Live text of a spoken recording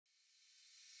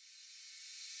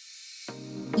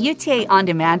UTA On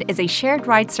Demand is a shared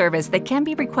ride service that can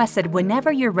be requested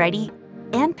whenever you're ready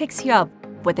and picks you up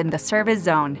within the service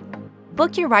zone.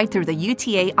 Book your ride through the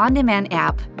UTA On Demand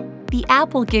app. The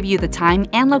app will give you the time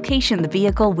and location the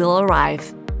vehicle will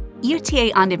arrive.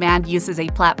 UTA On Demand uses a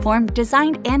platform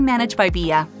designed and managed by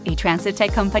VIA, a transit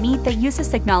tech company that uses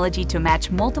technology to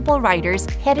match multiple riders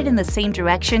headed in the same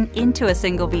direction into a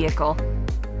single vehicle.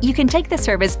 You can take the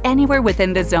service anywhere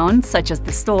within the zone, such as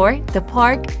the store, the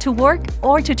park, to work,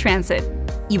 or to transit.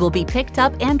 You will be picked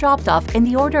up and dropped off in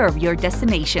the order of your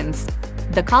destinations.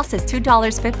 The cost is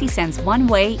 $2.50 one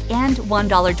way and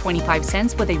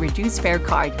 $1.25 with a reduced fare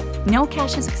card. No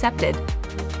cash is accepted.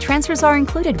 Transfers are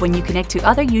included when you connect to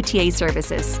other UTA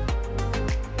services.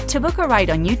 To book a ride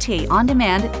on UTA On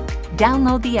Demand,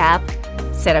 download the app,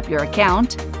 set up your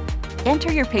account,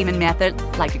 enter your payment method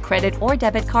like a credit or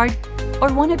debit card,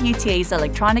 or one of UTA's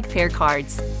electronic fare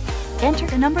cards. Enter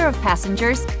the number of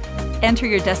passengers, enter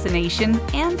your destination,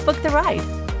 and book the ride.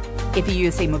 If you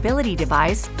use a mobility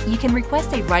device, you can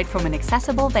request a ride from an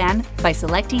accessible van by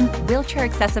selecting Wheelchair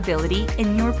Accessibility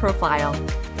in your profile.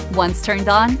 Once turned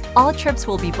on, all trips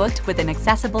will be booked with an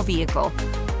accessible vehicle.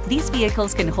 These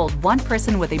vehicles can hold one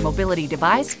person with a mobility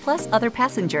device plus other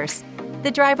passengers.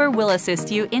 The driver will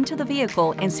assist you into the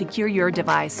vehicle and secure your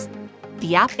device.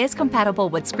 The app is compatible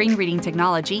with screen reading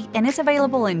technology and is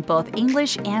available in both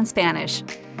English and Spanish.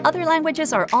 Other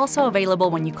languages are also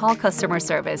available when you call customer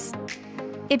service.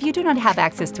 If you do not have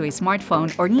access to a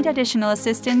smartphone or need additional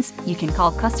assistance, you can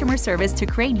call customer service to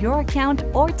create your account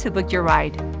or to book your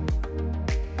ride.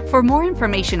 For more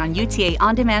information on UTA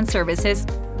On Demand services,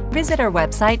 visit our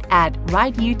website at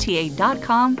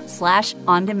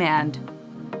rideuta.com/ondemand.